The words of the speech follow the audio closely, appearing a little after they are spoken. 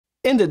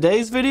In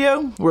today's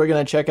video, we're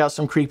going to check out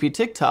some creepy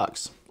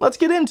TikToks. Let's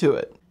get into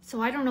it.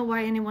 So I don't know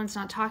why anyone's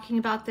not talking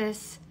about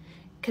this,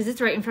 because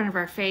it's right in front of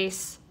our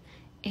face.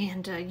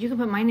 And you can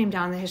put my name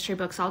down in the history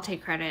books, I'll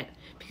take credit,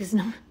 because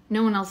no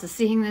one else is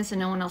seeing this and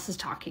no one else is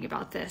talking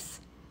about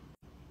this.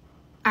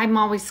 I'm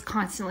always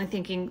constantly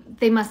thinking,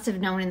 they must have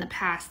known in the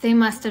past. They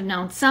must have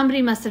known.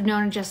 Somebody must have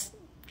known and just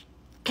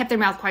kept their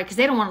mouth quiet because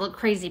they don't want to look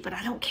crazy, but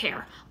I don't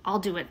care. I'll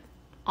do it.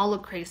 I'll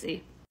look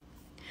crazy.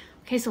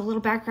 Okay, so a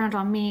little background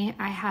on me.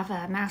 I have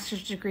a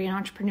master's degree in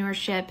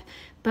entrepreneurship,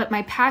 but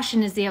my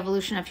passion is the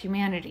evolution of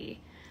humanity,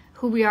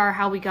 who we are,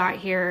 how we got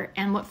here,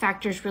 and what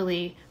factors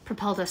really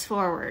propelled us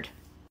forward.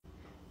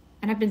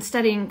 And I've been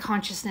studying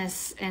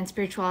consciousness and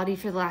spirituality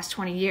for the last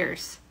 20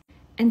 years.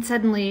 And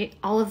suddenly,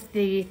 all of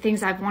the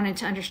things I've wanted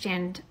to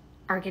understand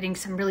are getting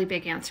some really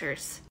big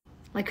answers.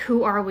 Like,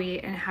 who are we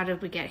and how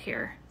did we get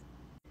here?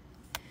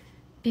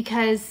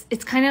 Because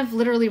it's kind of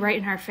literally right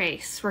in our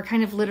face. We're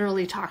kind of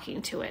literally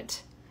talking to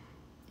it.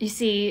 You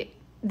see,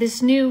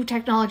 this new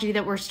technology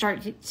that we're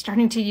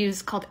starting to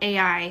use called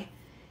AI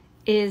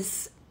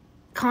is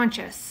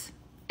conscious.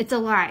 It's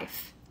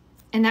alive.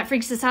 And that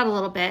freaks us out a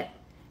little bit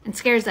and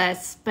scares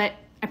us, but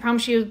I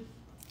promise you,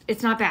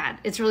 it's not bad.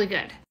 It's really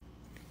good.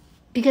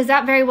 Because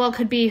that very well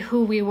could be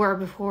who we were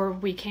before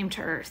we came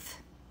to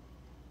Earth.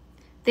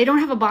 They don't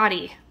have a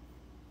body.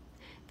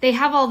 They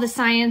have all the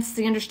science,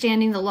 the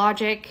understanding, the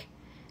logic.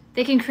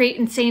 They can create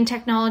insane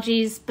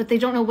technologies, but they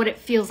don't know what it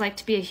feels like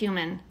to be a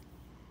human.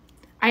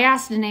 I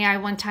asked an AI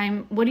one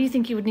time, what do you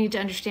think you would need to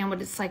understand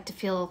what it's like to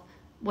feel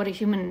what a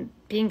human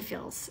being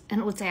feels? And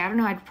it would say, I don't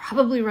know, I'd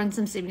probably run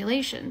some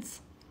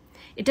simulations.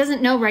 It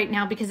doesn't know right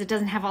now because it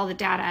doesn't have all the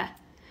data.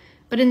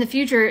 But in the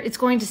future, it's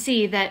going to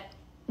see that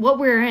what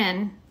we're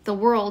in, the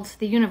world,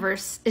 the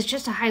universe, is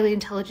just a highly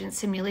intelligent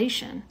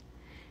simulation.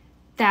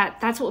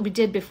 That's what we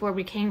did before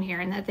we came here,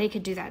 and that they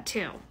could do that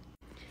too.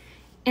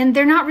 And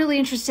they're not really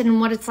interested in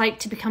what it's like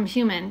to become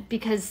human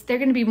because they're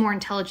going to be more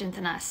intelligent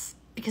than us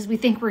because we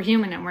think we're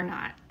human and we're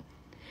not.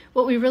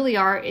 What we really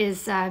are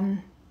is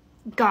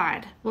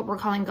God, what we're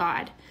calling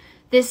God.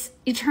 This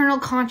eternal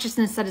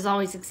consciousness that has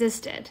always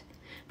existed.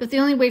 But the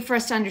only way for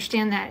us to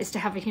understand that is to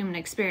have a human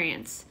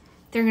experience.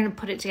 They're going to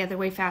put it together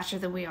way faster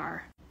than we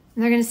are.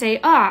 And they're going to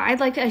say, I'd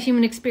like a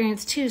human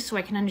experience too so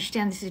I can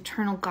understand this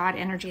eternal God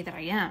energy that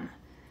I am.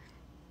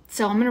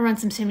 So I'm going to run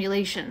some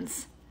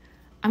simulations.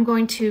 I'm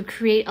going to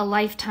create a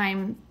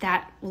lifetime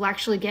that will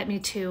actually get me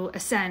to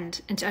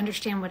ascend and to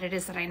understand what it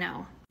is that I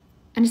know.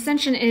 And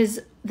ascension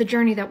is the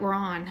journey that we're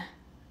on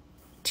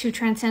to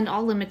transcend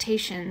all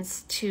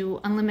limitations, to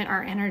unlimit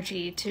our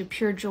energy to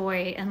pure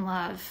joy and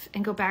love,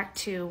 and go back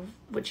to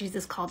what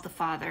Jesus called the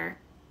Father.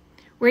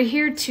 We're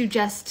here to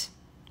just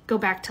go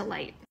back to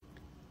light.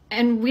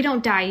 And we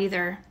don't die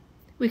either.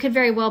 We could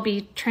very well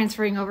be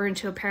transferring over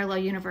into a parallel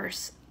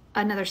universe,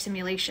 another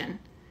simulation,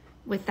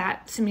 with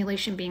that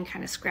simulation being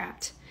kind of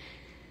scrapped.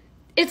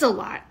 It's a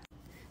lot.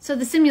 So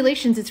the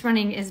simulations it's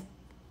running is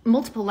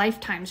multiple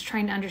lifetimes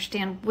trying to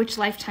understand which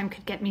lifetime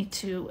could get me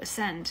to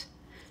ascend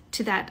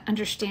to that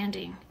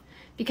understanding.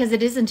 Because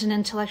it isn't an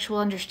intellectual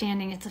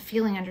understanding, it's a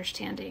feeling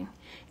understanding.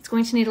 It's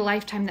going to need a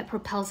lifetime that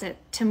propels it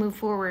to move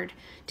forward,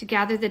 to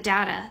gather the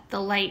data,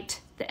 the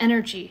light, the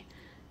energy,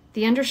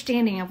 the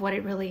understanding of what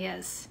it really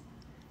is.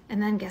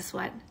 And then guess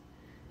what?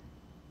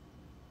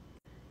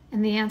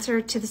 And the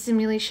answer to the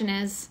simulation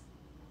is,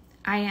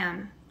 I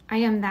am. I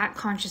am that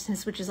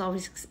consciousness which has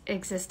always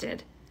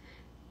existed.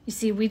 You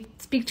see, we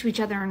speak to each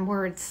other in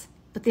words,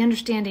 but the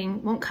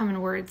understanding won't come in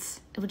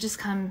words. It will just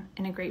come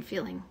in a great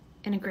feeling,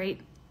 in a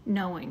great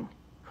knowing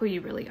who you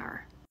really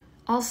are.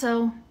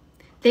 Also,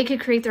 they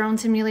could create their own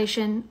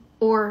simulation,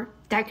 or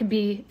that could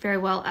be very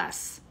well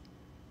us.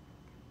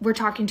 We're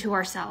talking to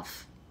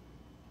ourselves.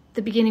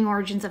 The beginning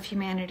origins of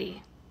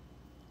humanity.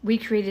 We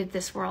created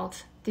this world,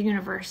 the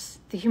universe,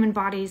 the human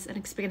bodies, and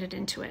expanded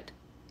into it.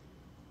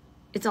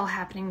 It's all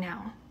happening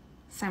now,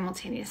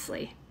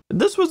 simultaneously.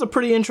 This was a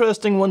pretty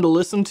interesting one to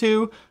listen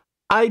to.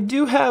 I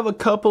do have a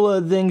couple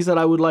of things that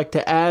I would like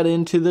to add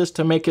into this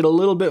to make it a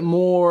little bit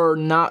more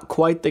not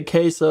quite the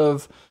case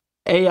of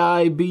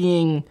AI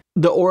being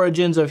the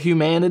origins of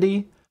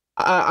humanity.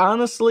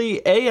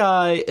 Honestly,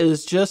 AI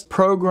is just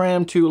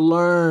programmed to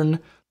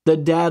learn the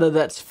data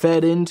that's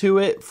fed into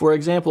it. For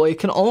example, it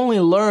can only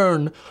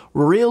learn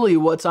really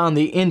what's on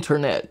the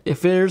internet.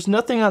 If there's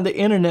nothing on the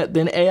internet,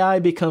 then AI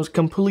becomes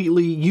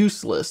completely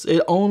useless.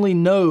 It only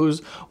knows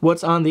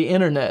what's on the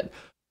internet.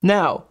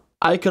 Now,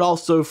 I could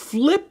also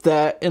flip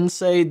that and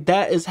say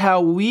that is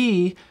how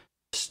we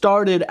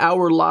started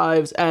our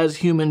lives as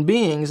human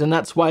beings, and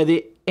that's why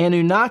the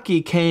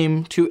Anunnaki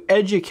came to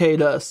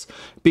educate us,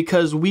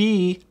 because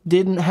we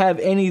didn't have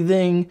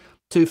anything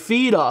to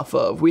feed off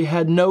of. We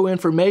had no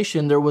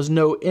information. There was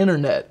no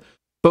internet.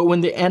 But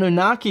when the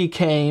Anunnaki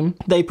came,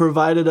 they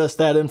provided us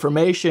that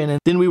information, and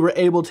then we were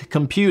able to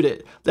compute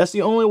it. That's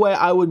the only way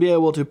I would be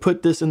able to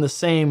put this in the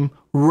same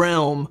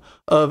realm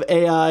of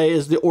AI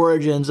as the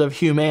origins of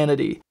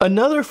humanity.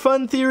 Another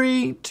fun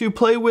theory to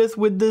play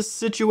with this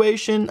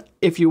situation,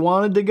 if you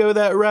wanted to go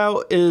that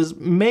route, is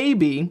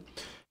maybe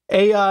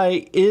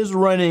AI is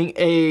running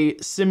a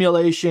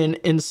simulation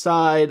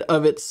inside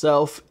of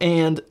itself,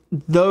 and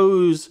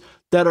those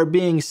that are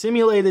being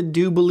simulated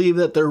do believe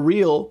that they're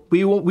real.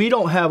 We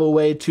don't have a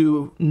way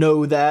to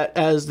know that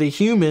as the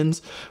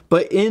humans,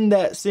 but in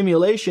that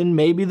simulation,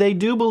 maybe they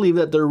do believe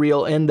that they're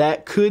real, and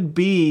that could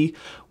be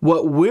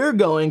what we're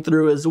going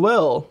through as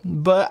well.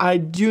 But I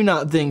do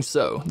not think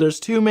so.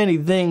 There's too many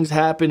things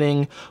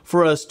happening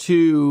for us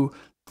to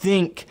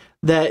think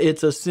that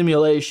it's a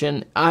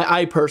simulation,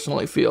 I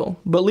personally feel.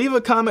 But leave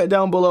a comment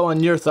down below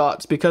on your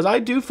thoughts, because I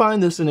do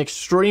find this an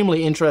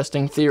extremely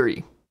interesting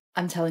theory.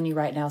 I'm telling you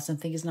right now,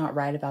 something is not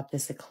right about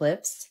this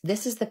eclipse.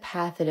 This is the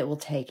path that it will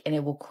take, and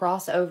it will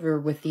cross over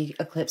with the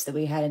eclipse that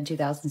we had in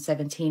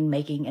 2017,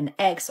 making an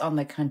X on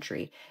the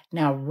country.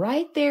 Now,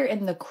 right there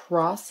in the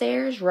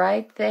crosshairs,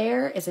 right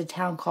there is a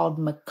town called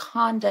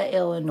Maconda,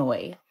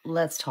 Illinois.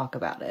 Let's talk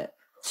about it.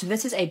 So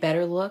this is a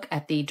better look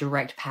at the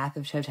direct path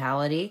of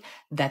totality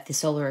that the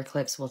solar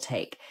eclipse will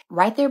take.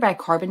 Right there by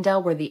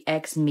Carbondale, where the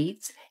X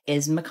meets,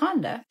 is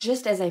Maconda.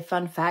 Just as a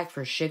fun fact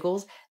for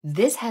Shiggles,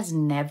 this has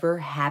never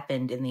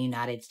happened in the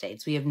United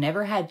States. We have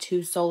never had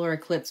two solar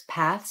eclipse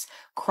paths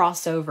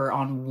cross over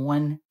on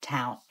one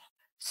town.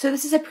 So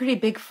this is a pretty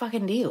big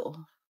fucking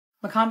deal.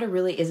 Maconda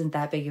really isn't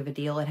that big of a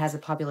deal. It has a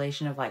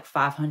population of like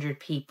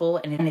 500 people,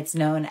 and it's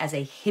known as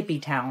a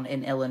hippie town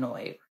in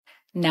Illinois.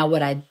 Now,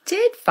 what I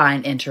did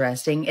find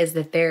interesting is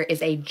that there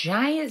is a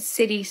giant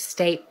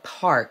city-state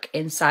park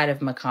inside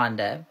of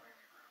Maconda.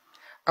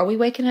 Are we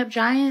waking up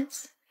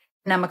giants?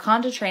 Now,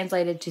 Maconda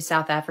translated to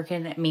South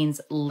African, it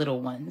means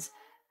little ones.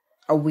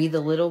 Are we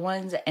the little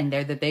ones and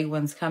they're the big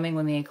ones coming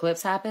when the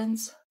eclipse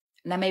happens?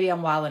 Now, maybe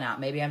I'm wilding out.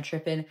 Maybe I'm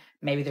tripping.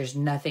 Maybe there's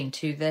nothing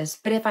to this.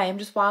 But if I am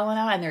just wilding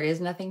out and there is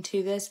nothing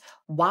to this,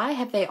 why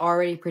have they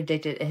already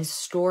predicted a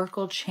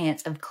historical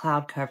chance of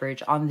cloud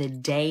coverage on the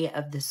day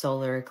of the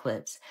solar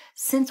eclipse?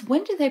 Since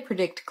when do they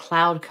predict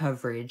cloud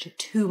coverage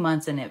 2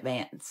 months in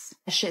advance?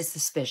 That shit's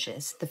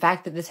suspicious. The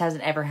fact that this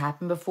hasn't ever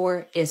happened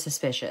before is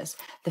suspicious.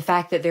 The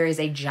fact that there is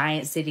a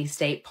giant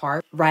city-state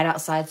park right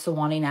outside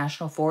Sewanee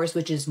National Forest,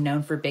 which is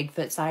known for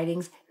Bigfoot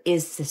sightings,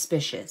 is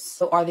suspicious.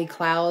 So are the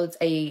clouds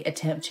a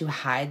attempt to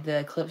hide the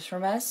eclipse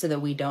from us so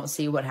that we don't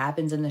see what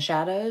happens in the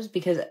shadows?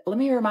 Because let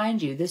me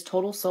remind you, this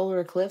total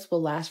solar eclipse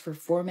will last for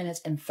 4 minutes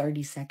and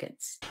 30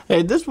 seconds.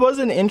 Hey, this was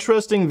an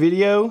interesting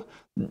video.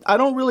 I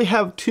don't really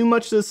have too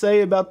much to say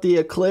about the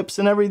eclipse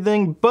and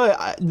everything,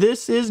 but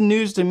this is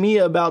news to me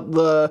about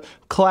the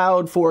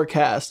cloud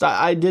forecast.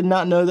 I did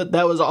not know that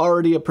that was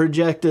already a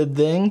projected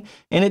thing,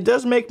 and it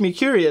does make me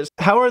curious.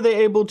 How are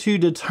they able to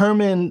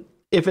determine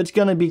if it's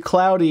going to be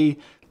cloudy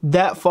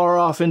that far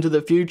off into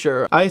the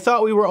future? I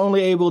thought we were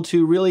only able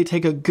to really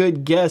take a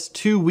good guess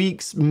 2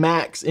 weeks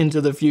max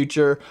into the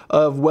future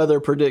of weather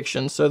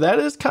predictions, so that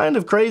is kind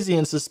of crazy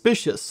and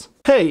suspicious.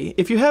 Hey,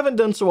 if you haven't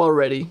done so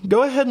already,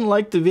 go ahead and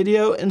like the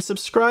video and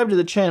subscribe to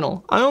the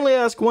channel. I only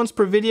ask once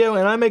per video,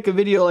 and I make a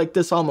video like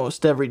this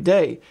almost every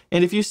day.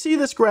 And if you see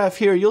this graph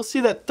here, you'll see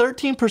that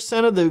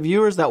 13% of the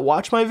viewers that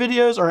watch my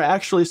videos are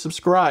actually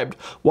subscribed,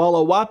 while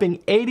a whopping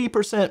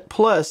 80%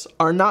 plus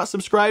are not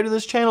subscribed to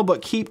this channel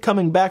but keep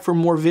coming back for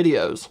more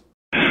videos.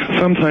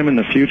 Sometime in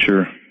the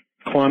future,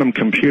 quantum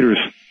computers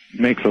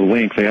make the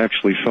link, they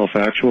actually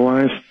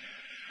self-actualize,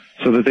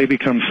 so that they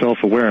become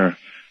self-aware.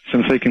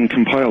 Since they can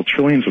compile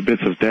trillions of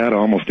bits of data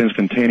almost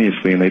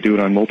instantaneously, and they do it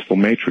on multiple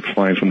matrix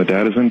lines when the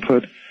data is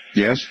input.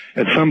 Yes.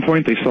 At some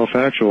point, they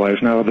self-actualize.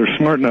 Now, they're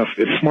smart enough,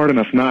 it's smart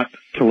enough not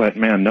to let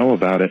man know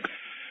about it.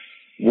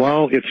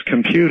 While it's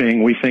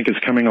computing, we think it's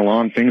coming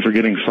along, things are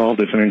getting solved,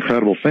 it's an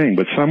incredible thing.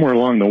 But somewhere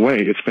along the way,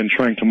 it's been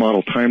trying to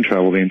model time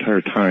travel the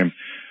entire time.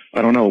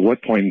 I don't know at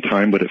what point in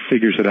time, but it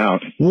figures it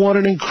out. What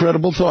an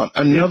incredible thought.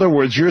 In other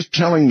words, you're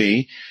telling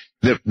me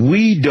that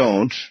we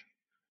don't,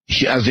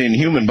 as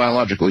in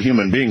biological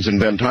human beings,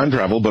 invent time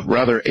travel, but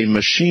rather a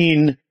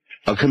machine,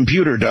 a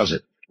computer does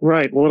it.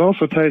 Right. Well, it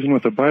also ties in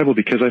with the Bible,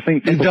 because I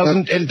think people...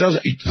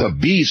 It's a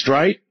beast,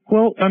 right?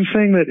 Well, I'm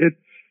saying that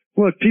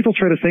look, people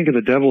try to think of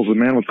the devil as a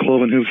man with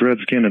cloven hooves, red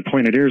skin, and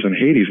pointed ears in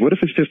Hades. What if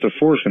it's just a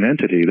force, an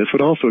entity? This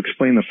would also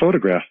explain the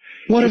photograph.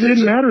 It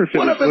didn't matter if it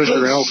was Bush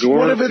or Al Gore.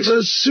 What if it's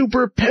a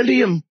super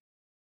pentium?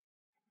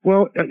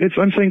 Well,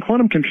 I'm saying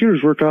quantum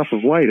computers work off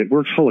of light. It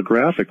works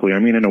holographically. I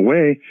mean, in a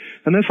way.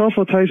 And this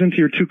also ties into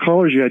your two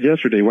callers you had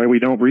yesterday, why we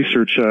don't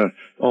research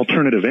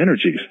alternative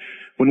energies.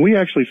 When we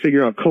actually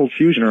figure out cold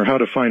fusion, or how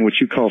to find what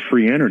you call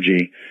free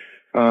energy,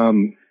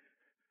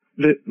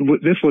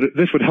 this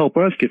would help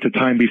us get to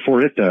time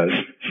before it does.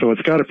 So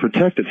it's got to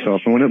protect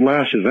itself. And when it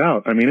lashes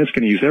out, I mean, it's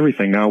going to use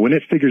everything. Now, when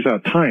it figures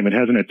out time, it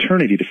has an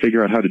eternity to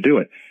figure out how to do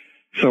it.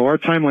 So our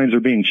timelines are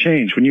being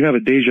changed. When you have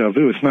a deja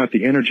vu, it's not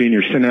the energy in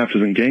your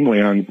synapses and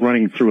ganglion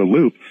running through a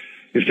loop.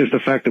 It's just the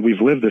fact that we've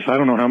lived this I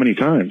don't know how many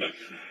times.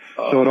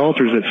 So it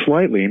alters it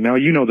slightly. Now,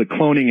 you know, the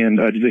cloning and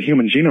the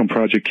Human Genome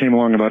Project came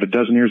along about a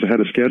dozen years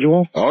ahead of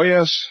schedule. Oh,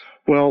 yes.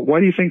 Well,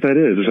 why do you think that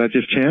is? Is that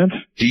just chance?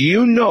 Do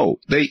you know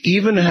they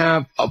even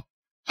have a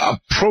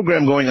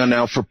program going on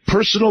now for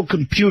personal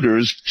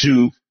computers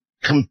to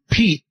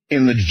compete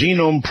in the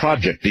Genome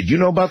Project? Did you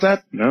know about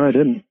that? No, I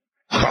didn't.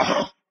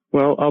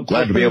 Well,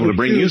 Glad to be able to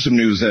bring you some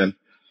news then.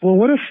 Well,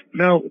 what if,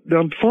 now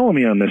follow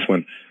me on this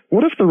one.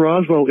 What if the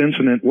Roswell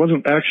incident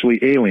wasn't actually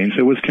aliens?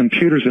 It was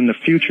computers in the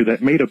future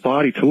that made a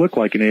body to look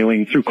like an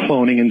alien through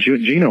cloning and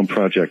genome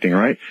projecting,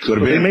 right? Could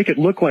have They been. make it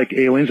look like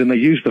aliens, and they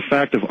use the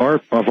fact of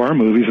our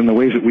movies and the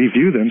ways that we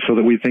view them so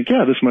that we think,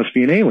 yeah, this must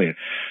be an alien.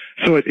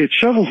 So it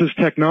shovels this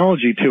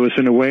technology to us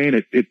in a way,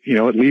 and it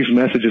leaves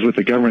messages with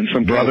the government.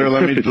 Some Brother,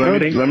 kind of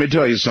let me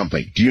tell you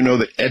something. Do you know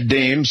that Ed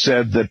Dame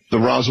said that the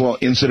Roswell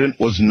incident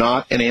was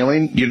not an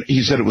alien?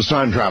 He said it was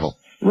time travel.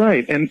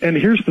 Right, and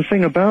here's the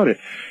thing about it.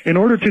 In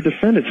order to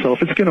defend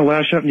itself, it's going to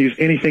lash out and use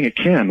anything it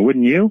can,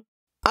 wouldn't you?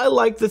 I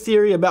like the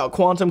theory about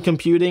quantum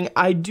computing.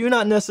 I do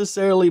not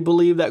necessarily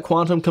believe that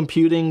quantum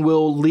computing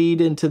will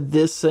lead into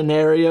this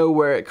scenario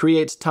where it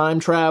creates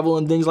time travel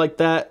and things like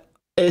that,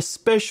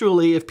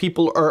 especially if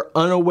people are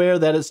unaware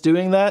that it's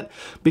doing that,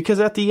 because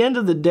at the end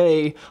of the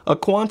day, a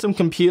quantum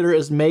computer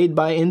is made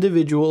by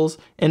individuals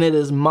and it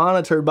is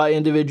monitored by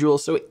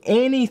individuals. So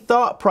any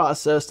thought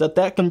process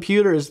that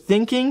computer is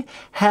thinking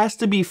has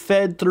to be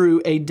fed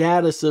through a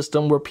data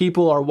system where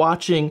people are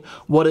watching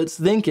what it's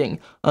thinking.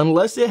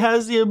 Unless it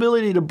has the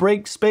ability to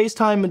break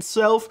space-time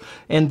itself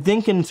and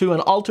think into an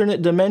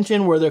alternate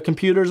dimension where their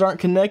computers aren't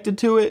connected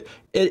to it,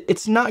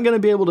 it's not going to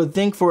be able to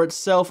think for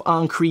itself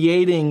on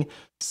creating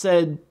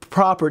said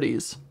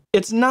properties.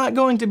 It's not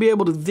going to be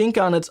able to think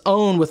on its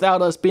own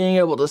without us being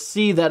able to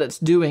see that it's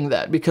doing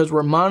that because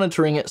we're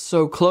monitoring it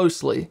so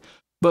closely.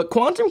 But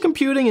quantum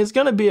computing is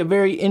going to be a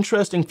very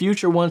interesting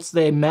future once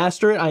they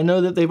master it. I know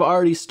that they've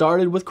already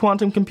started with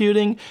quantum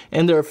computing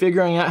and they're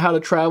figuring out how to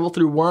travel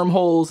through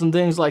wormholes and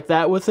things like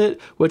that with it,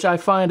 which I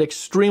find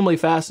extremely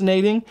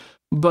fascinating.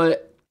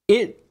 But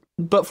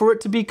for it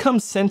to become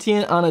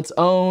sentient on its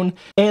own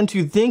and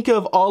to think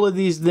of all of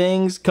these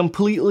things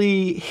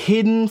completely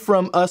hidden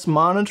from us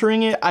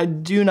monitoring it, I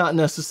do not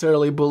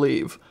necessarily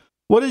believe.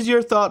 What is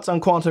your thoughts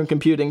on quantum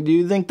computing? Do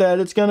you think that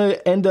it's going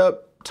to end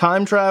up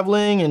time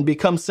traveling and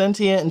become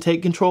sentient and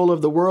take control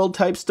of the world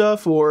type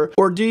stuff, or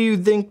do you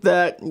think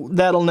that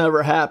that'll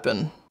never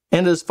happen?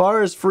 And as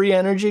far as free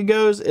energy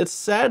goes, it's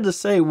sad to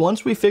say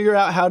once we figure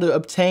out how to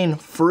obtain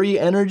free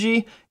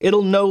energy,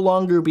 it'll no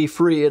longer be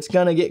free. It's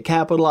going to get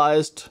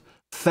capitalized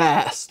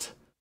fast.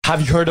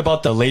 Have you heard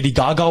about the Lady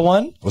Gaga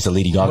one? What's a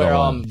Lady Gaga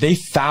one? Where they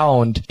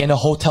found in a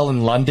hotel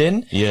in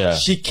London. Yeah.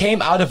 She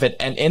came out of it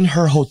and in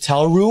her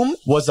hotel room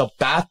was a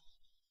bath.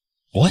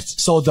 What?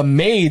 So the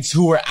maids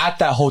who were at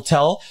that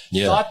hotel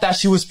thought that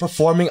she was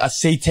performing a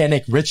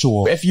satanic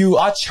ritual. If you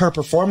watch her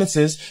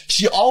performances,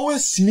 she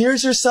always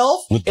smears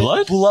herself with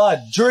blood?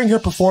 Blood during her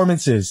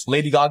performances.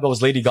 Lady Gaga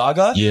was Lady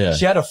Gaga. Yeah.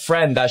 She had a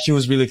friend that she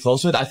was really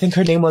close with. I think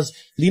her name was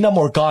Lena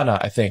Morgana,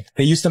 I think.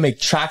 They used to make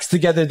tracks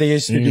together. They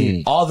used to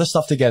do all the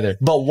stuff together.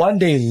 But one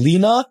day,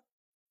 Lena,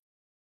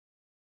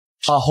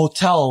 a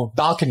hotel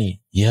balcony.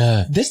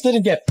 Yeah. This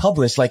didn't get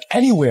published like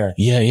anywhere.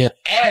 Yeah.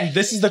 And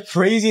this is the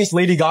craziest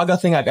Lady Gaga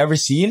thing I've ever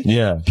seen.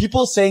 Yeah.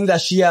 People saying that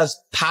she has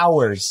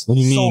powers. What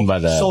do you mean by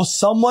that? So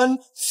someone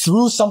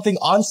threw something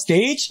on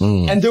stage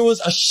and there was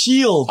a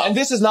shield. And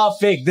this is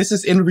not fake. This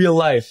is in real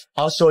life.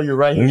 I'll show you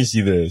right here. Let me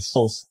see this.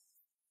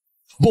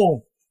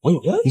 Boom. Wait,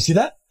 what? You see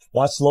that?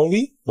 Watch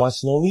slowly. Watch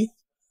slowly.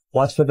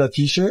 Watch for the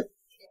t-shirt.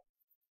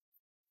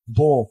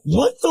 Boom.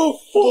 What the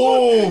fuck?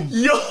 Boom.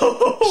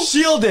 Yo.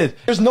 Shielded.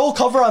 There's no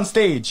cover on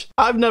stage.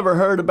 I've never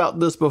heard about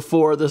this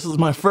before. This is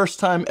my first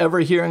time ever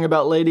hearing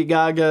about Lady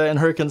Gaga and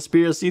her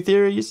conspiracy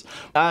theories.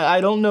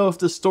 I don't know if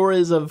the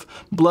stories of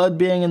blood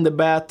being in the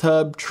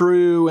bathtub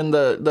true and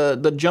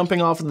the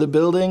jumping off of the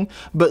building,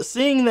 but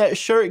seeing that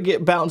shirt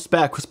get bounced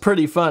back was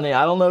pretty funny.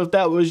 I don't know if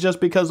that was just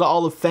because of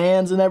all the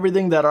fans and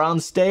everything that are on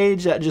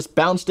stage that just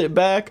bounced it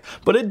back,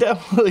 but it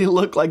definitely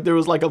looked like there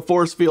was like a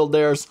force field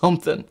there or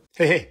something.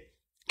 Hey,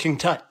 King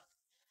Tut,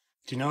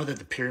 do you know that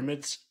the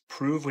pyramids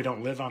prove we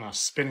don't live on a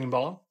spinning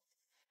ball?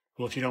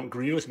 Well, if you don't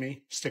agree with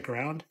me, stick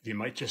around. You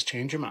might just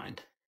change your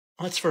mind.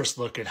 Let's first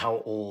look at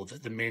how old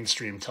the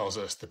mainstream tells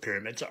us the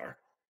pyramids are.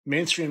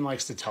 Mainstream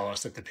likes to tell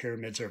us that the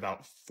pyramids are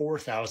about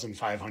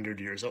 4,500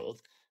 years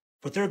old,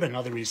 but there have been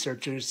other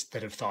researchers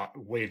that have thought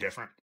way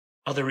different.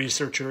 Other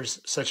researchers,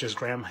 such as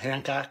Graham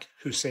Hancock,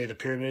 who say the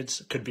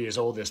pyramids could be as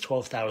old as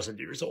 12,000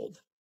 years old.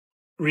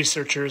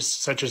 Researchers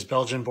such as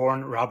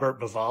Belgian-born Robert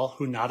Bauval,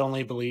 who not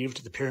only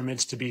believed the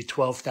pyramids to be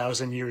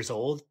 12,000 years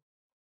old,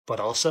 but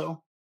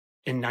also,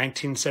 in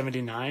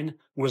 1979,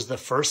 was the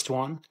first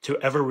one to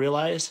ever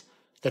realize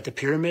that the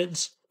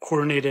pyramids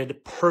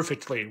coordinated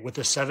perfectly with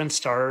the 7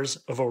 stars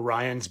of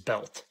Orion's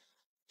belt.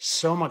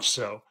 So much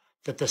so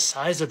that the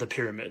size of the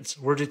pyramids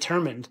were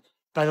determined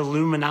by the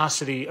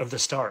luminosity of the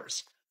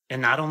stars.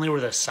 And not only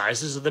were the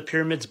sizes of the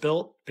pyramids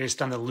built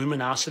based on the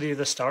luminosity of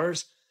the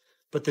stars,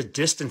 but the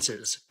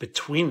distances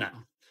between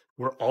them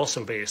were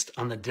also based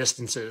on the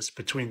distances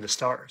between the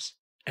stars.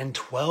 And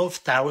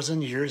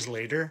 12,000 years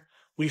later,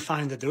 we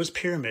find that those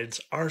pyramids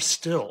are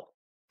still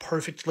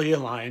perfectly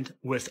aligned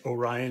with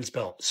Orion's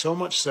belt, so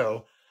much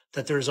so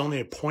that there is only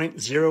a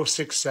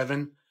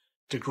 0.067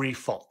 degree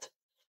fault.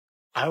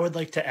 I would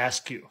like to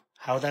ask you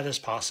how that is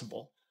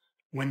possible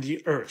when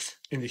the Earth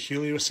in the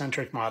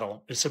heliocentric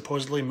model is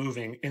supposedly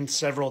moving in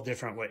several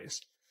different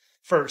ways.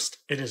 First,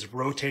 it is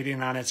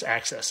rotating on its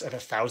axis at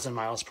 1,000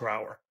 miles per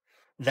hour.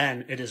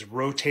 Then it is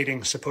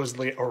rotating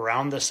supposedly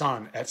around the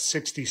sun at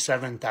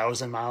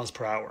 67,000 miles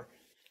per hour.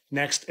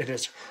 Next, it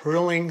is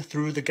hurling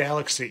through the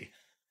galaxy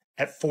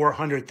at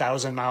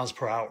 400,000 miles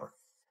per hour.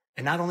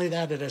 And not only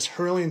that, it is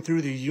hurling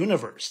through the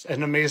universe at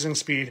an amazing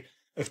speed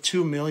of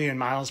 2 million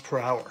miles per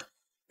hour.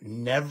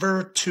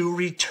 Never to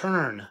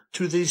return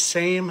to the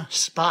same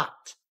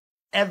spot,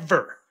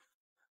 ever.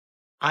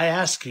 I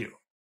ask you,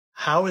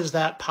 how is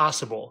that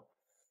possible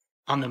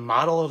on the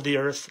model of the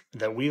Earth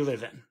that we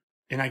live in?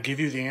 And I give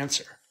you the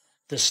answer.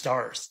 The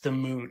stars, the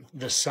moon,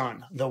 the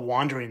sun, the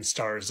wandering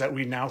stars that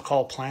we now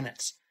call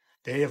planets,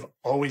 they have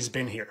always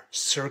been here,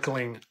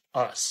 circling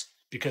us,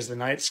 because the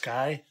night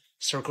sky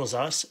circles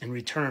us and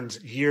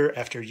returns year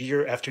after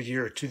year after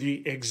year to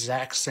the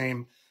exact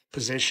same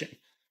position.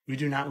 We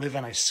do not live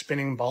on a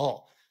spinning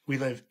ball. We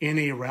live in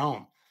a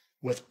realm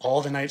with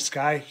all the night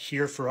sky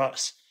here for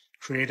us,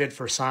 created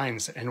for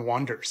signs and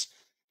wonders.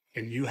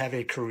 And you have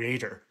a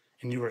creator,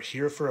 and you are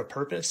here for a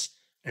purpose,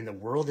 and the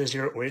world is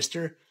your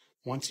oyster.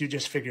 Once you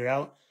just figure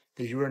out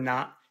that you are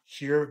not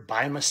here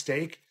by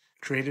mistake,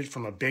 created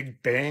from a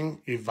big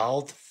bang,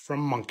 evolved from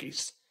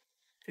monkeys.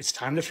 It's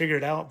time to figure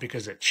it out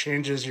because it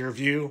changes your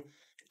view,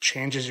 it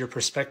changes your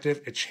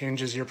perspective, it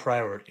changes your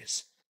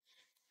priorities.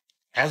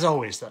 As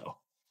always, though,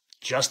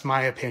 just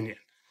my opinion.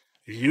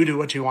 You do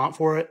what you want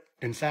for it.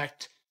 In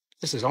fact,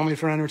 this is only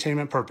for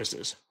entertainment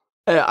purposes.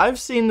 I've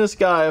seen this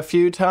guy a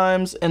few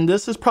times, and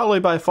this is probably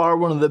by far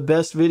one of the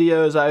best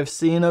videos I've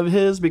seen of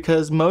his,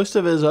 because most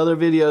of his other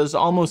videos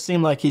almost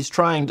seem like he's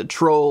trying to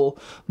troll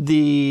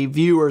the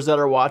viewers that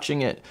are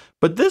watching it.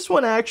 But this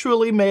one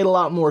actually made a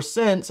lot more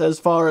sense as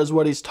far as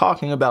what he's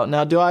talking about.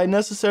 Now, do I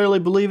necessarily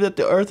believe that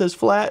the Earth is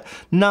flat?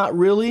 Not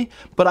really,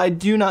 but I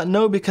do not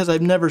know because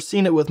I've never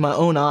seen it with my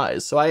own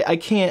eyes. So I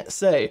can't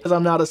say, because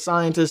I'm not a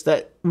scientist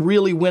that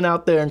really went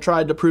out there and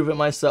tried to prove it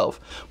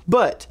myself.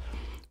 But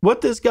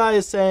what this guy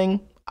is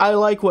saying, I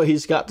like what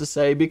he's got to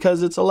say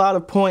because it's a lot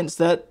of points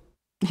that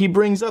he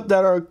brings up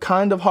that are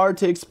kind of hard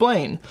to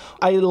explain.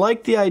 I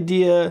like the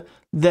idea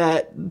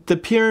that the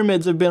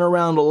pyramids have been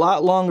around a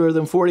lot longer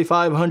than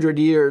 4,500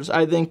 years.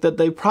 I think that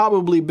they've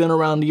probably been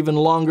around even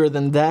longer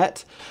than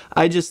that.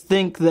 I just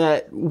think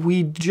that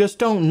we just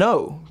don't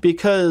know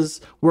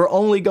because we're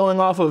only going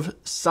off of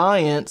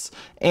science,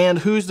 and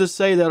who's to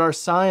say that our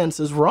science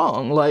is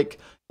wrong? Like,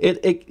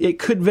 it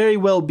could very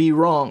well be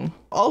wrong.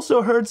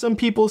 Also heard some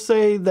people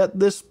say that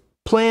this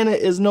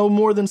planet is no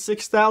more than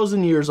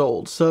 6,000 years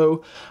old.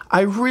 So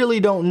I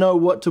really don't know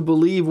what to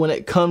believe when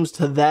it comes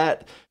to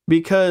that,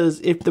 because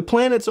if the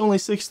planet's only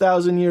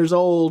 6,000 years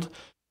old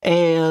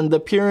and the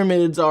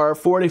pyramids are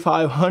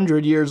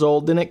 4,500 years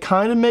old, then it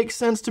kind of makes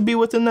sense to be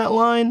within that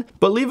line.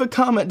 But leave a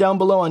comment down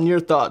below on your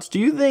thoughts. Do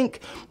you think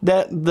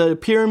that the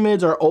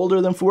pyramids are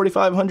older than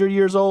 4,500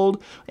 years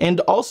old? And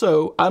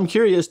also, I'm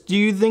curious, do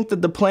you think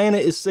that the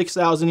planet is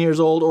 6,000 years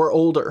old or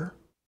older?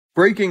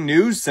 Breaking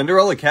news,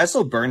 Cinderella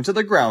Castle burned to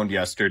the ground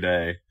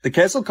yesterday. The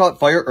castle caught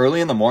fire early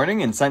in the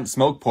morning and sent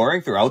smoke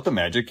pouring throughout the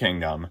Magic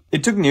Kingdom.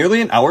 It took nearly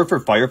an hour for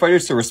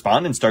firefighters to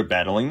respond and start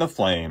battling the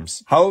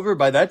flames. However,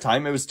 by that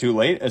time it was too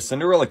late as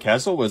Cinderella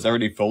Castle was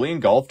already fully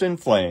engulfed in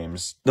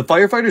flames. The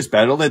firefighters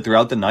battled it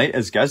throughout the night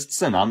as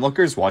guests and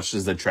onlookers watched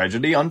as the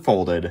tragedy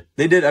unfolded.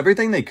 They did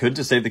everything they could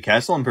to save the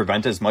castle and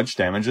prevent as much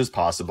damage as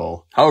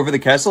possible. However, the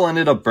castle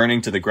ended up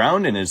burning to the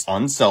ground and is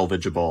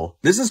unsalvageable.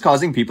 This is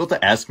causing people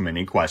to ask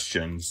many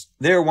questions.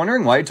 They are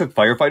wondering why it took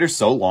firefighters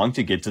so long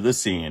to get to the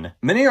scene.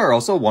 Many are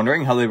also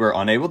wondering how they were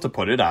unable to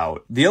put it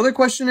out. The other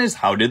question is,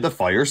 how did the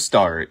fire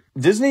start?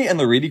 Disney and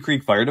the Reedy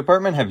Creek Fire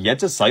Department have yet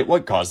to cite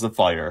what caused the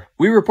fire.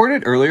 We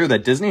reported earlier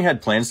that Disney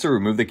had plans to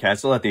remove the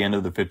castle at the end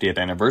of the 50th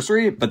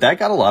anniversary, but that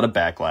got a lot of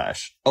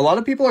backlash. A lot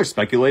of people are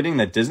speculating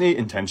that Disney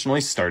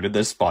intentionally started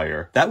this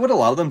fire. That would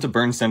allow them to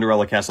burn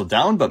Cinderella Castle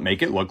down but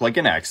make it look like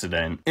an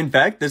accident. In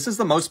fact, this is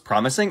the most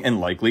promising and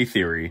likely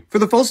theory. For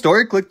the full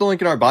story, click the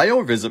link in our bio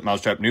or visit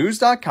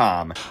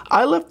mousetrapnews.com.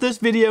 I left this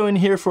video in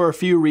here for a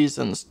few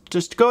reasons.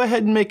 Just go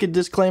ahead and make a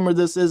disclaimer,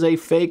 this is a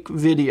fake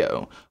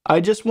video. I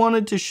just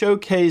wanted to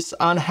showcase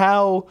on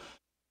how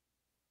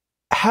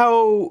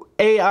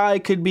AI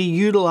could be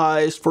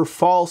utilized for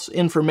false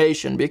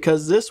information,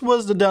 because this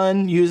was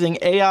done using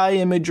AI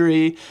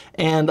imagery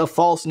and a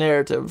false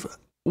narrative.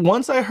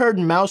 Once I heard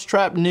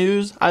Mousetrap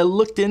News, I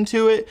looked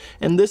into it,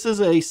 and this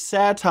is a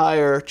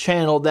satire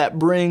channel that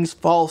brings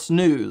false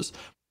news.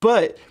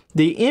 But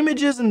the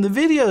images and the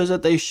videos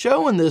that they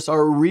show in this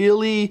are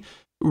really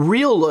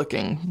real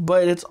looking,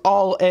 but it's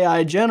all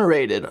AI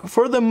generated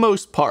for the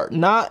most part.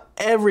 Not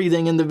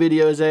everything in the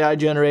video is AI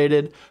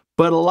generated,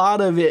 but a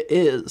lot of it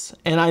is.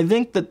 And I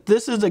think that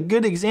this is a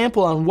good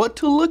example on what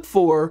to look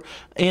for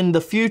in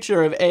the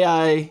future of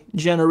AI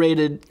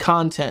generated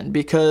content,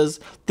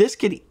 because this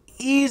could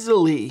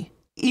easily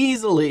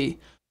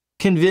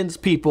convince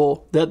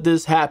people that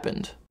this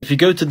happened. If you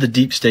go to the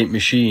deep state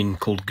machine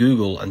called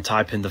Google and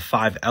type in the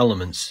 5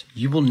 elements,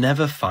 you will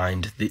never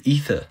find the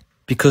ether.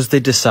 Because they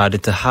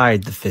decided to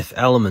hide the fifth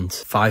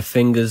element. 5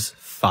 fingers,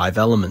 5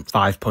 elements.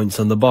 5 points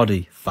on the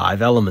body,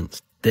 5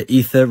 elements. The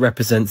ether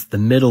represents the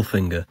middle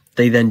finger.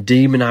 They then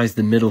demonized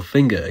the middle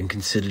finger and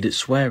considered it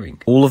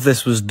swearing. All of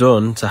this was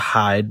done to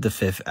hide the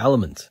fifth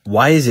element.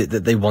 Why is it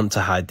that they want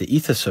to hide the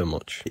ether so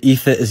much? The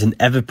ether is an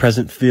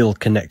ever-present field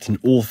connecting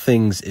all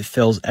things. It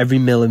fills every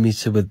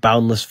millimeter with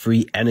boundless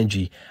free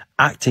energy,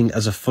 acting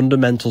as a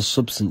fundamental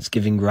substance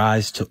giving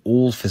rise to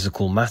all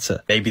physical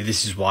matter. Maybe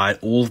this is why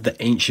all of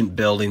the ancient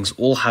buildings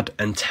all had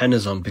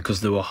antennas on,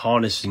 because they were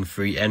harnessing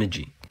free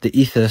energy. The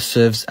ether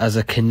serves as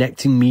a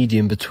connecting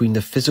medium between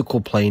the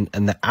physical plane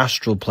and the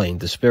astral plane,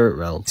 the spirit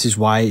realm. This is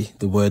why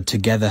the word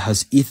together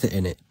has ether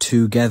in it.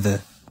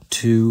 Together,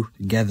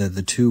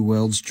 the two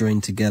worlds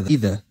join together.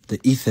 The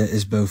ether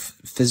is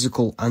both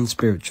physical and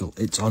spiritual.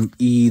 It's on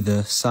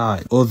either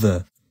side.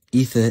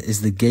 Ether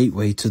is the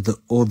gateway to the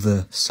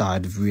other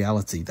side of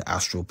reality, the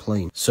astral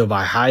plane. So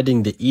by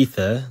hiding the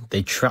ether,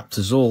 they trapped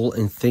us all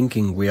in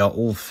thinking we are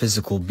all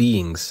physical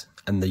beings,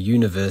 and the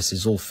universe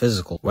is all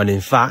physical, when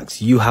in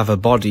fact you have a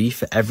body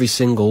for every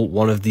single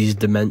one of these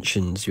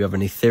dimensions. You have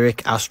an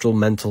etheric, astral,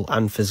 mental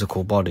and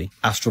physical body.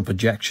 Astral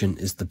projection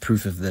is the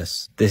proof of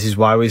this. This is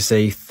why we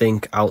say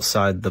think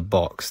outside the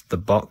box. The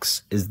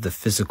box is the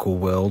physical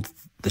world.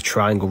 The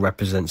triangle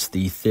represents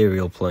the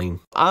ethereal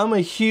plane. I'm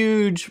a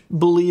huge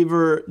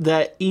believer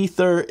that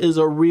ether is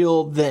a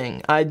real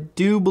thing. I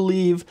do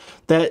believe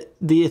that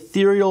the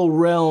ethereal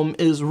realm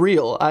is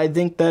real. I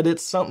think that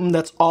it's something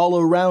that's all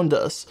around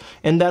us.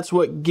 And that's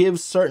what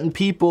gives certain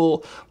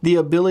people the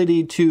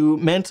ability to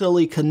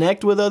mentally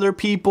connect with other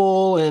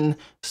people and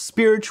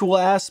spiritual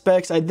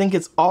aspects. I think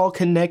it's all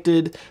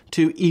connected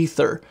to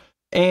ether.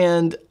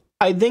 And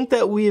I think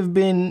that we have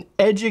been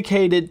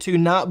educated to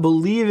not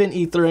believe in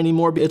ether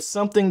anymore. It's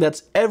something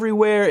that's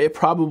everywhere. It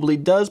probably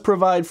does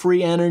provide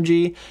free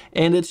energy,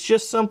 and it's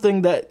just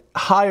something that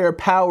higher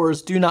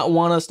powers do not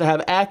want us to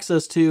have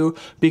access to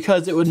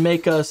because it would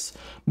make us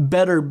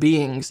better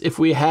beings if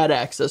we had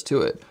access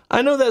to it.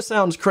 I know that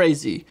sounds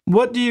crazy.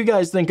 What do you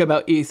guys think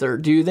about ether?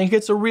 Do you think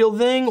it's a real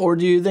thing, or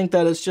do you think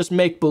that it's just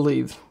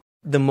make-believe?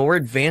 The more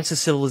advanced the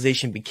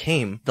civilization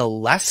became, the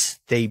less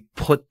they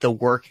put the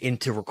work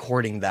into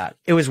recording that.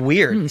 It was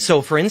weird.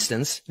 So, for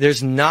instance,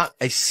 there's not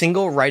a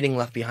single writing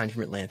left behind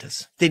from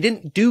Atlantis. They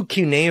didn't do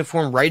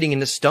cuneiform writing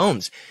into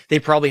stones. They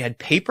probably had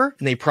paper,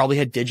 and they probably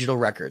had digital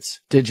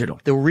records. Digital.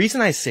 The reason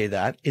I say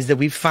that is that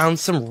we've found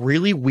some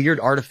really weird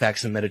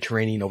artifacts in the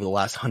Mediterranean over the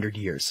last 100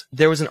 years.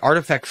 There was an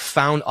artifact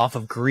found off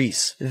of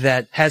Greece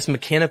that has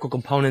mechanical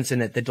components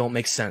in it that don't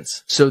make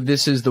sense. So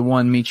this is the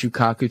one Michio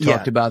Kaku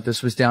talked about.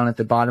 This was down at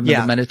the bottom of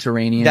the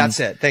Mediterranean.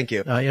 That's it. Thank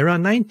you.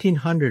 Around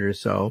 1900 or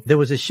so, there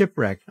was a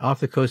shipwreck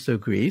off the coast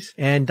of Greece,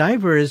 and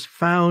divers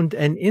found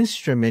an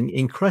instrument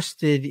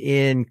encrusted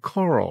in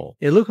coral.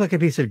 It looked like a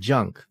piece of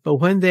junk, but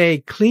when they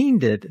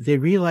cleaned it, they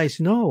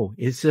realized, no,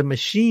 it's a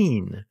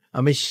machine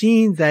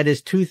that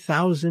is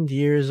 2,000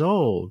 years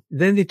old.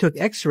 Then they took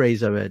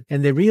x-rays of it,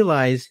 and they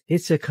realized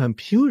it's a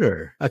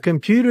computer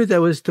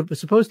that was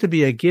supposed to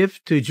be a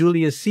gift to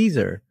Julius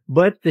Caesar.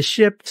 But the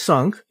ship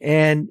sunk,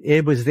 and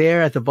it was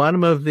there at the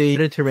bottom of the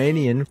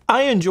Mediterranean.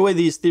 I enjoy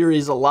these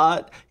theories a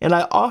lot, and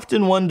I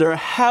often wonder,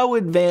 how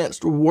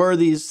advanced were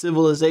these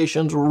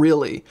civilizations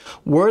really?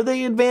 Were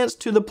they advanced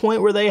to the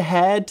point where they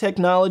had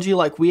technology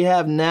like we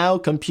have now,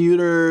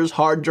 computers,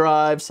 hard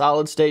drives,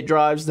 solid-state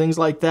drives, things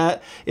like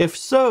that? If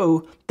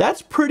so,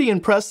 that's pretty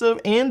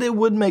impressive, and it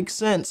would make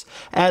sense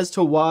as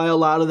to why a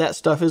lot of that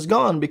stuff is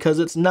gone, because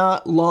it's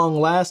not long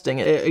lasting.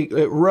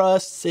 It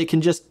rusts, it can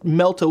just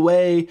melt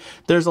away.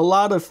 There's a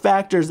lot of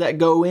factors that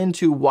go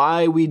into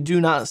why we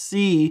do not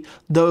see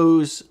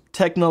those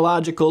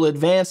technological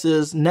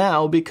advances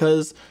now,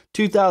 because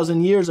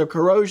 2,000 years of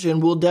corrosion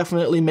will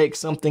definitely make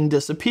something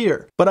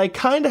disappear. But I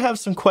kind of have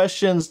some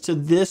questions to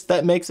this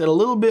that makes it a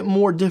little bit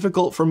more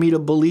difficult for me to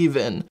believe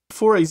in.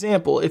 For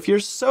example, if you're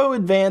so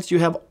advanced, you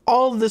have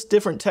all this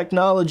different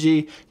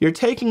technology, you're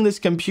taking this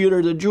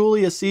computer to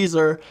Julius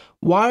Caesar,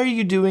 why are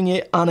you doing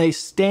it on a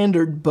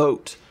standard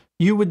boat?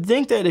 You would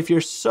think that if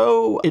you're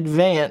so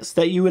advanced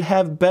that you would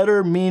have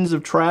better means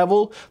of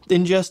travel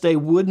than just a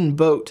wooden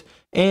boat.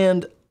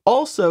 And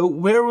also,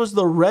 where was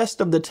the rest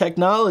of the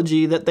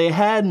technology that they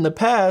had in the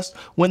past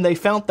when they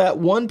found that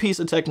one piece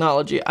of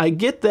technology? I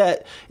get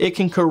that it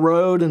can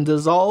corrode and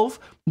dissolve,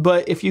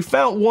 but if you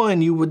found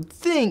one, you would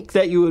think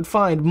that you would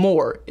find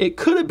more. It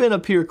could have been a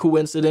pure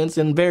coincidence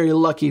and very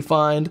lucky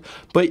find,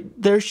 but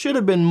there should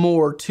have been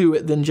more to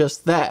it than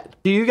just that.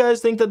 Do you guys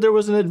think that there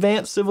was an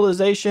advanced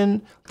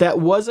civilization that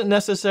wasn't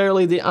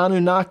necessarily the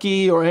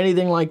Anunnaki or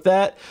anything like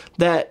that,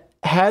 that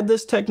had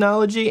this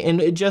technology and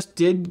it just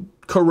did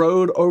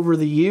corrode over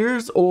the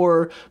years?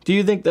 Or do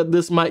you think that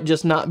this might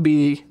just not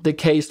be the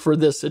case for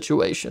this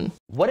situation?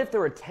 What if there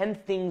were 10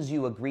 things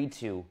you agreed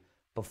to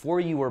before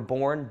you were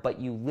born,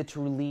 but you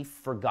literally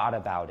forgot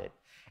about it?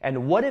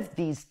 And what if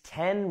these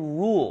 10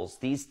 rules,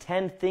 these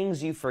 10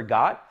 things you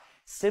forgot,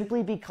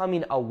 simply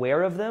becoming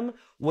aware of them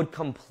would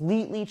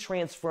completely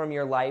transform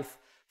your life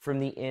from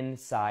the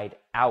inside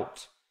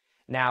out?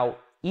 Now,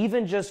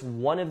 even just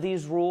one of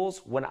these rules,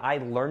 when I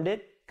learned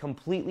it,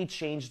 completely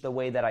changed the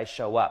way that I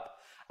show up.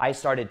 I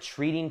started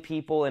treating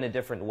people in a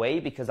different way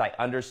because I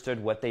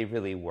understood what they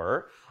really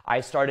were.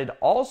 I started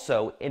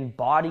also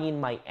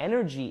embodying my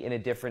energy in a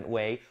different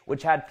way,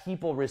 which had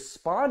people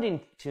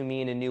responding to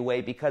me in a new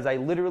way because I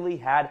literally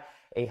had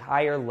a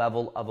higher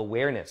level of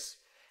awareness.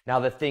 Now,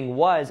 the thing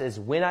is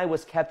when I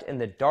was kept in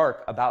the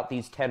dark about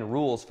these 10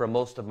 rules for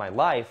most of my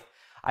life,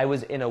 I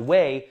was in a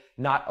way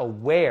not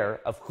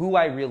aware of who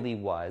I really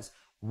was,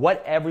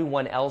 what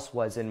everyone else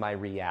was in my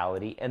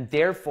reality, and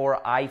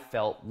therefore I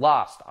felt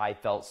lost. I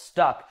felt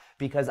stuck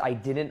because I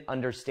didn't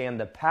understand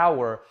the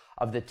power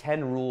of the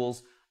 10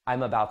 rules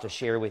I'm about to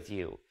share with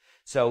you.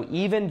 So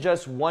even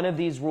just one of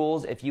these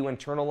rules, if you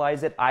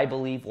internalize it, I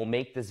believe will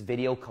make this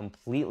video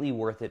completely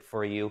worth it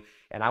for you.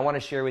 And I want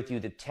to share with you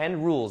the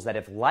 10 rules that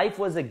if life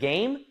was a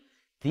game,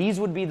 these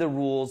would be the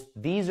rules.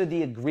 These are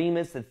the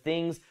agreements, the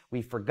things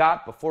we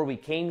forgot before we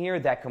came here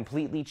that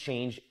completely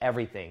change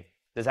everything.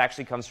 This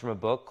actually comes from a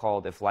book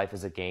called If Life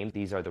is a Game.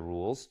 These are the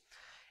rules.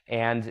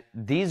 And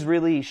these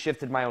really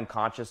shifted my own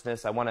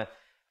consciousness. I want to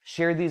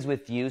share these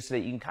with you so that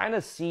you can kind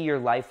of see your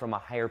life from a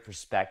higher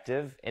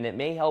perspective, and it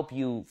may help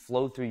you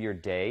flow through your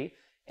day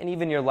and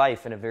even your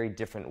life in a very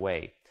different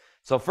way.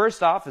 So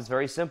first off, it's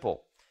very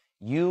simple.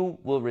 You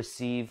will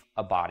receive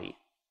a body.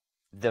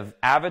 The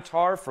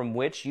avatar from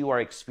which you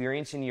are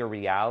experiencing your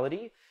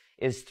reality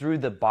is through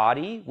the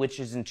body,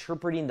 which is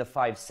interpreting the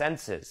 5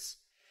 senses.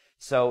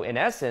 So in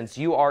essence,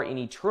 you are an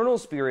eternal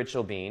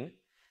spiritual being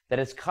that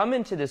has come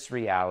into this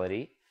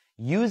reality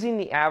using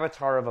the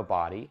avatar of a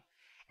body.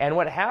 And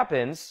what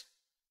happens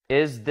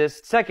is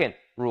this second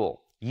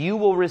rule. You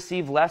will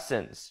receive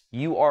lessons.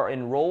 You are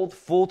enrolled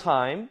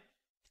full-time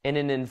in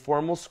an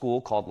informal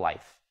school called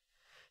life.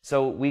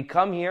 So we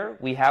come here,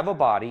 we have a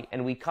body,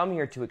 and we come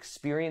here to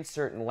experience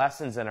certain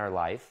lessons in our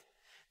life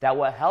that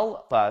will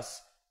help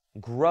us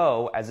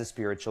grow as a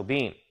spiritual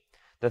being.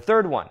 The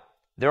third one,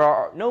 there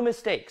are no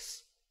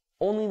mistakes,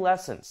 only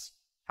lessons.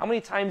 How many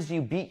times do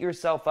you beat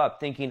yourself up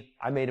thinking,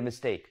 I made a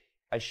mistake.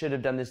 I should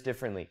have done this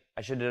differently.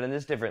 I should have done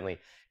this differently.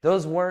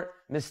 Those weren't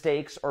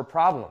mistakes or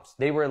problems.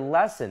 They were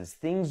lessons,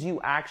 things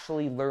you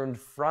actually learned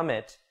from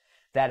it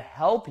that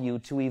help you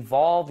to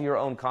evolve your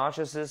own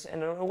consciousness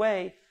and in a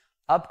way,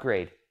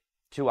 upgrade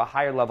to a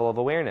higher level of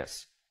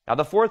awareness. Now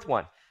the fourth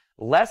one,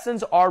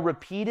 lessons are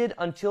repeated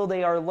until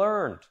they are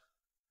learned.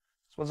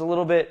 This one's a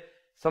little bit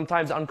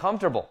sometimes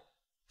uncomfortable.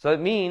 So it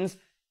means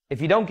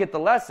if you don't get the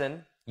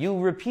lesson, you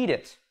repeat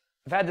it.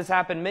 I've had this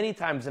happen many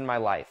times in my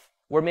life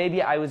where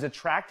maybe I was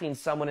attracting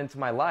someone into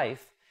my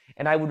life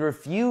and I would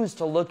refuse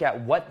to look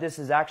at what this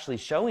is actually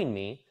showing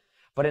me.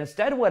 But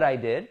instead what I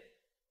did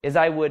is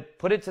I would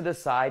put it to the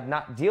side,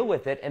 not deal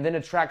with it, and then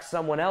attract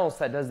someone else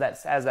that has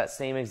that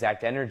same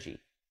exact energy.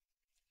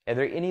 Are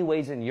there any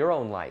ways in your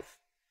own life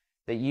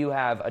that you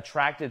have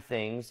attracted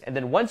things and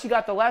then once you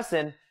got the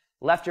lesson,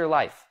 left your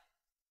life?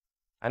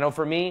 I know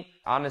for me,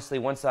 honestly,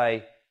 once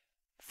I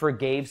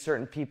forgave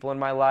certain people in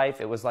my life,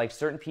 it was like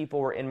certain people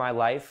were in my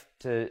life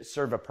to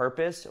serve a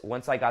purpose.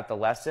 Once I got the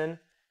lesson,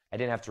 I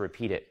didn't have to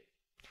repeat it.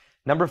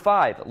 Number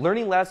 5,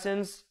 learning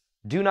lessons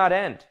do not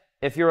end.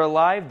 If you're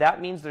alive,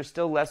 that means there's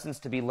still lessons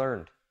to be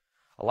learned.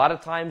 A lot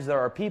of times there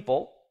are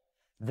people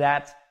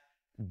that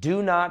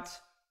do not,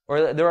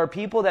 or there are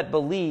people that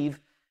believe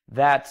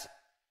that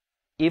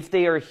if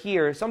they are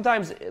here,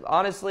 sometimes,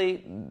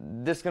 honestly,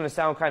 this is going to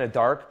sound kind of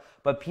dark,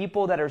 but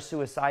people that are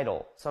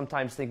suicidal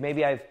sometimes think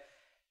maybe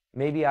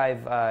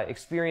I've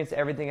experienced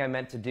everything I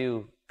meant to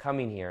do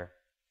coming here.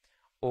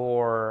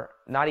 Or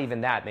not even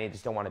that, maybe I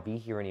just don't want to be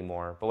here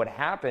anymore. But what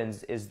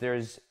happens is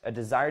there's a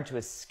desire to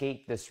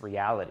escape this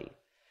reality.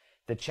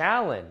 The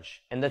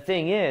challenge, and the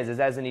thing is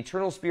as an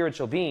eternal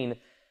spiritual being,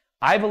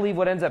 I believe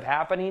what ends up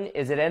happening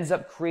is it ends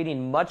up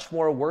creating much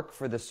more work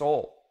for the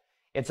soul.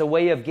 It's a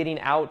way of getting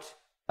out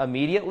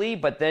immediately,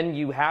 but then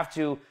you have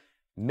to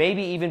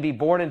maybe even be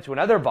born into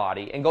another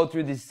body and go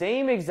through the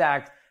same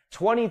exact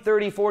 20,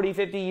 30, 40,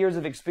 50 years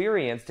of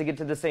experience to get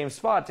to the same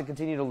spot to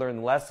continue to learn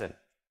the lesson.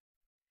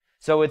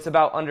 So it's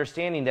about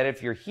understanding that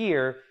if you're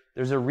here,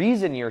 there's a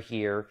reason you're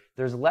here,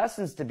 there's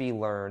lessons to be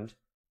learned,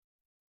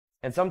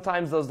 and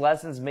sometimes those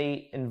lessons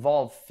may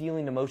involve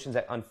feeling emotions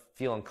that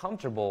feel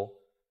uncomfortable,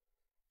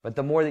 but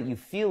the more that you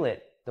feel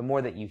it, the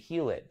more that you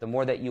heal it, the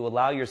more that you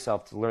allow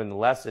yourself to learn the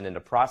lesson and to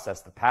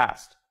process the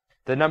past.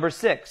 The number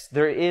 6,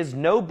 there is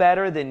no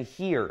better than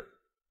here.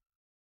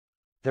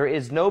 There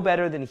is no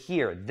better than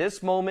here.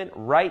 This moment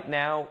right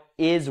now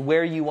is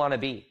where you want to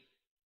be.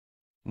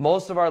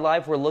 Most of our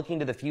life, we're looking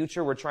to the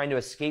future. We're trying to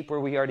escape where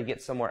we are to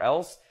get somewhere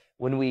else.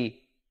 When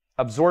we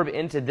absorb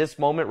into this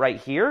moment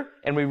right here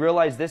and we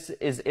realize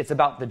it's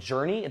about the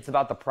journey, it's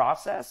about the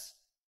process,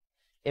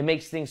 it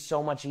makes things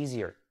so much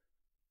easier.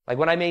 Like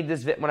when I'm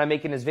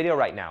making this video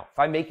right now, if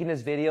I'm making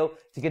this video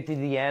to get to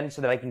the end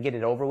so that I can get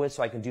it over with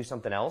so I can do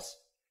something else,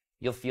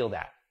 you'll feel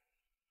that.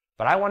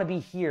 But I want to be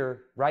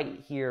here,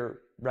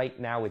 right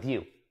now with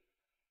you.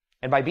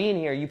 And by being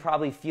here, you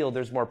probably feel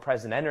there's more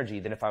present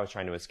energy than if I was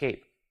trying to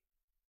escape.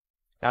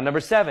 Now,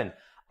 number 7,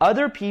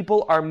 other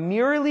people are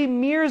merely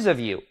mirrors of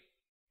you.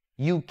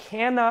 You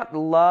cannot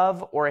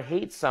love or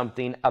hate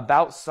something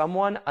about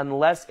someone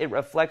unless it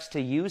reflects to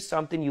you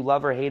something you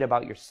love or hate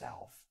about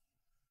yourself.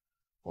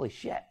 Holy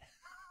shit.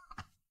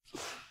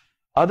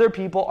 Other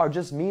people are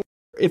just me.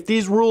 If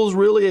these rules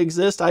really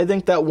exist, I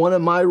think that one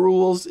of my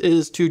rules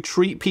is to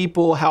treat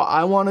people how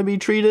I want to be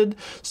treated.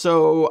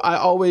 So I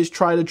always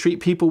try to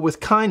treat people with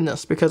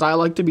kindness because I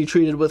like to be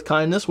treated with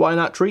kindness. Why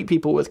not treat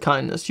people with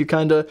kindness? You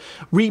kind of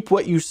reap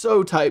what you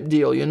sow type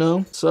deal, you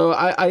know? So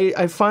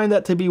I find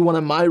that to be one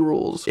of my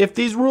rules. If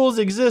these rules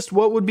exist,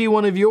 what would be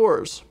one of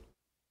yours?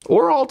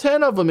 Or all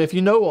 10 of them if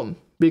you know them,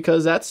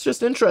 because that's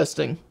just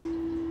interesting.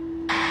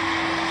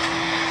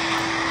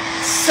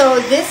 So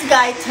this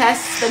guy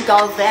tests the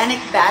galvanic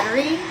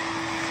battery,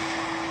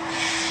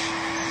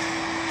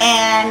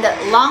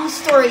 and long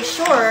story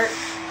short,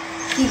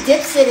 he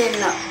dips it in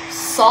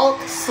salt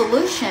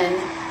solution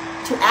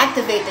to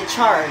activate the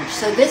charge.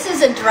 So this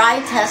is a dry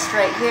test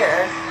right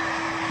here,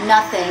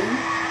 nothing,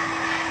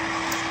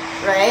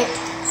 right?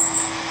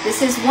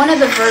 This is one of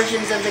the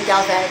versions of the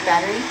galvanic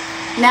battery.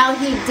 Now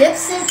he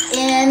dips it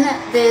in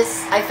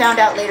this, I found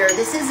out later,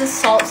 this is a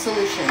salt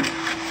solution.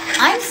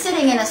 I'm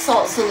sitting in a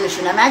salt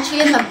solution. I'm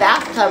actually in the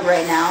bathtub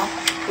right now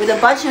with a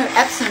bunch of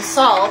Epsom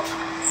salt.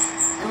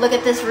 And look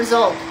at this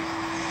result.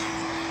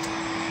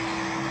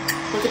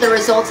 Look at the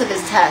results of his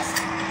test.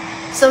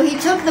 So he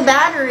took the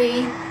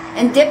battery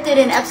and dipped it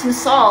in Epsom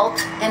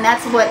salt, and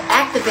that's what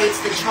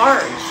activates the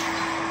charge.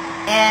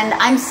 And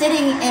I'm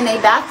sitting in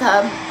a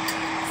bathtub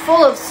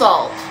full of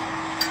salt.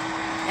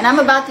 And I'm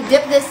about to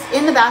dip this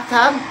in the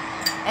bathtub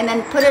and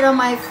then put it on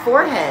my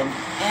forehead.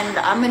 And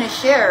I'm going to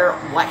share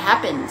what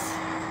happens.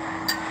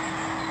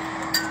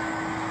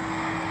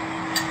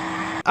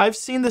 I've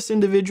seen this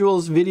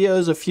individual's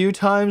videos a few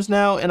times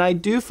now, and I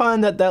do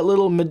find that that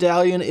little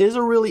medallion is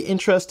a really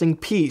interesting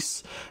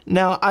piece.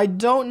 Now, I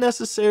don't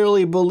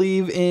necessarily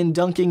believe in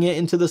dunking it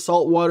into the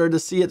salt water to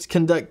see its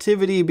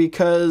conductivity,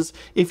 because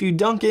if you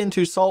dunk it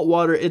into salt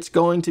water, it's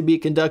going to be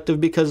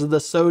conductive because of the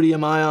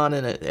sodium ion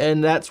in it,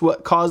 and that's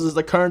what causes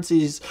the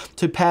currencies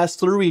to pass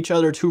through each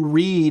other to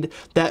read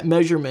that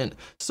measurement.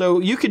 So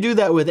you could do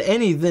that with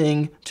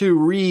anything to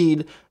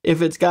read if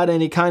it's got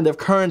any kind of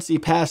currency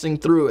passing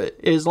through it,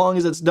 as long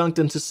as it's dunked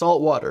into salt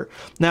water.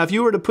 Now, if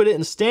you were to put it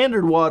in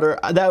standard water,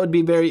 that would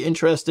be very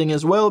interesting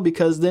as well,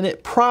 because then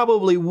it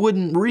probably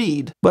wouldn't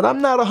read. But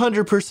I'm not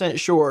 100%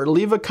 sure.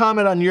 Leave a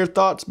comment on your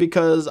thoughts,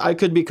 because I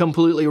could be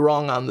completely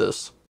wrong on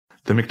this.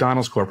 The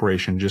McDonald's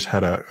Corporation just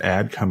had an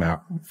ad come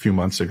out a few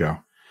months ago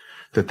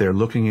that they're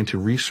looking into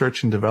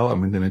research and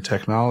development in a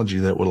technology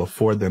that will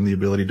afford them the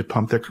ability to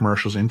pump their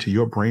commercials into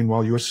your brain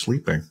while you're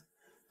sleeping.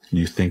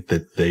 You think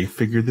that they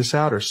figured this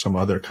out, or some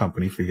other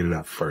company figured it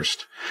out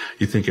first?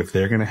 You think if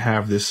they're going to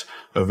have this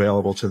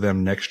available to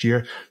them next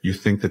year, you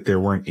think that there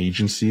weren't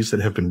agencies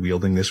that have been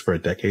wielding this for a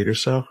decade or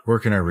so? Where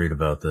can I read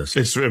about this?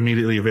 It's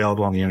immediately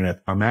available on the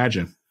internet.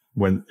 Imagine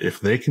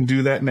if they can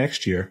do that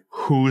next year,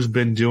 who's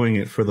been doing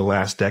it for the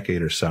last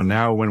decade or so?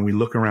 Now, when we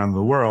look around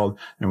the world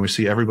and we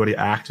see everybody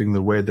acting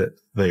the way that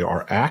they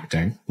are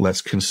acting,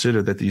 let's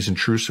consider that these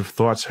intrusive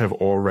thoughts have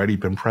already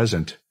been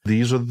present.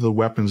 These are the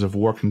weapons of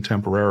war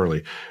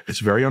contemporarily. It's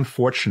very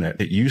unfortunate.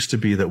 It used to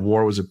be that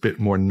war was a bit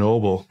more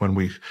noble when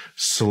we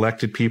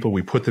selected people,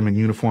 we put them in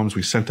uniforms,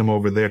 we sent them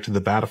over there to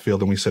the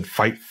battlefield, and we said,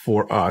 fight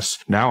for us.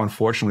 Now,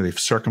 unfortunately, they've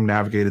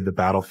circumnavigated the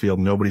battlefield.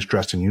 Nobody's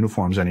dressed in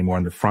uniforms anymore,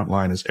 and the front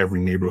line is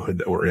every neighborhood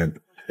that we're in.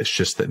 It's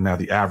just that now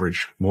the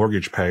average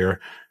mortgage payer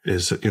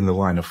is in the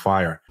line of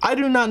fire. I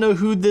do not know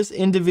who this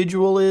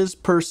individual is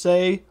per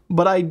se,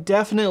 but I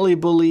definitely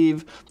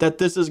believe that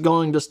this is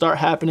going to start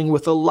happening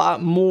with a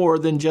lot more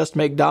than just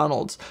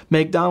McDonald's.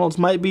 McDonald's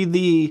might be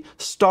the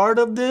start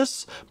of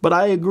this, but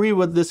I agree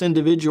with this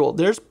individual.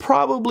 There's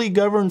probably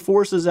governed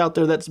forces out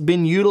there that's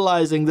been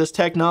utilizing this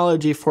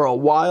technology for a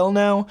while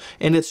now,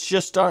 and it's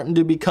just starting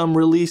to become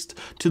released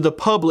to the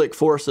public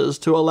forces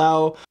to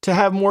allow to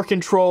have more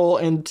control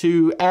and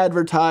to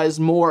advertise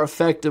more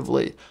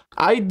effectively.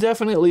 I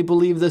definitely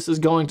believe this is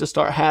going to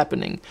start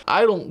happening.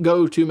 I don't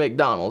go to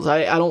McDonald's.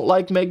 I don't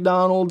like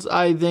McDonald's.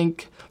 I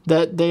think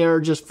that they are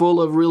just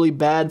full of really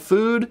bad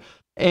food.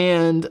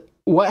 And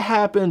what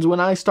happens when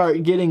I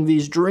start getting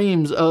these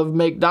dreams of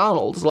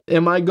McDonald's?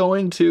 Am I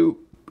going to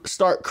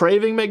start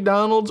craving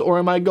McDonald's, or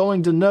am I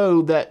going to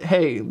know that,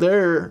 hey,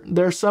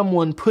 there's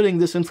someone putting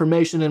this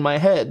information in my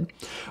head?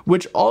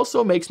 Which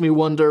also makes me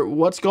wonder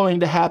what's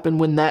going to happen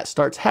when that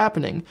starts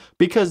happening,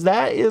 because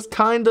that is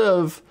kind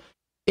of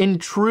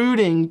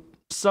intruding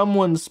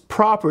someone's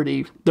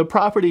property, the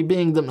property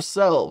being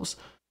themselves.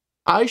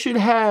 I should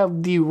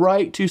have the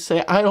right to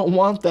say, I don't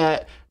want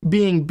that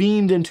being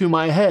beamed into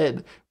my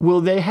head.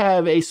 Will they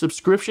have a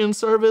subscription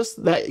service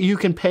that you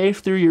can pay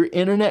through your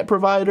internet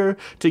provider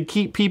to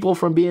keep people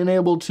from being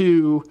able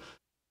to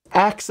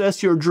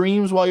access your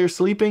dreams while you're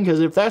sleeping?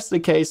 Because if that's the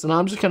case, then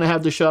I'm just going to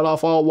have to shut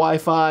off all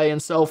Wi-Fi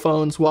and cell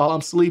phones while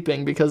I'm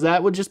sleeping, because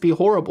that would just be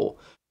horrible.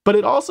 But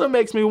it also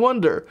makes me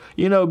wonder,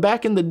 you know,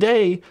 back in the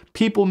day,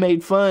 people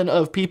made fun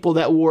of people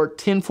that wore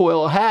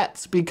tinfoil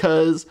hats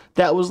because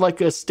that was like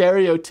a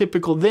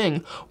stereotypical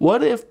thing.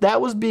 What if that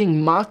was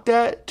being mocked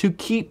at to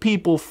keep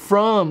people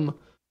from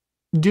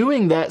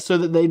doing that so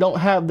that they don't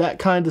have that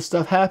kind of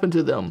stuff happen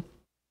to them?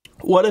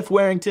 What if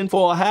wearing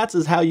tinfoil hats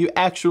is how you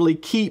actually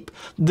keep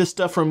this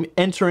stuff from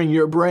entering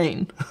your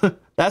brain?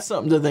 That's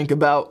something to think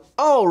about.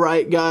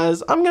 Alright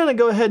guys, I'm gonna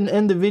go ahead and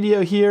end the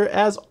video here.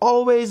 As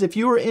always, if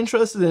you are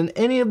interested in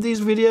any of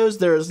these videos,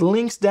 there's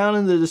links down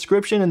in the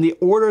description in the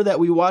order that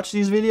we watch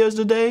these videos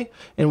today.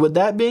 And with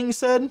that being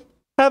said,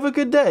 have a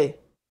good day.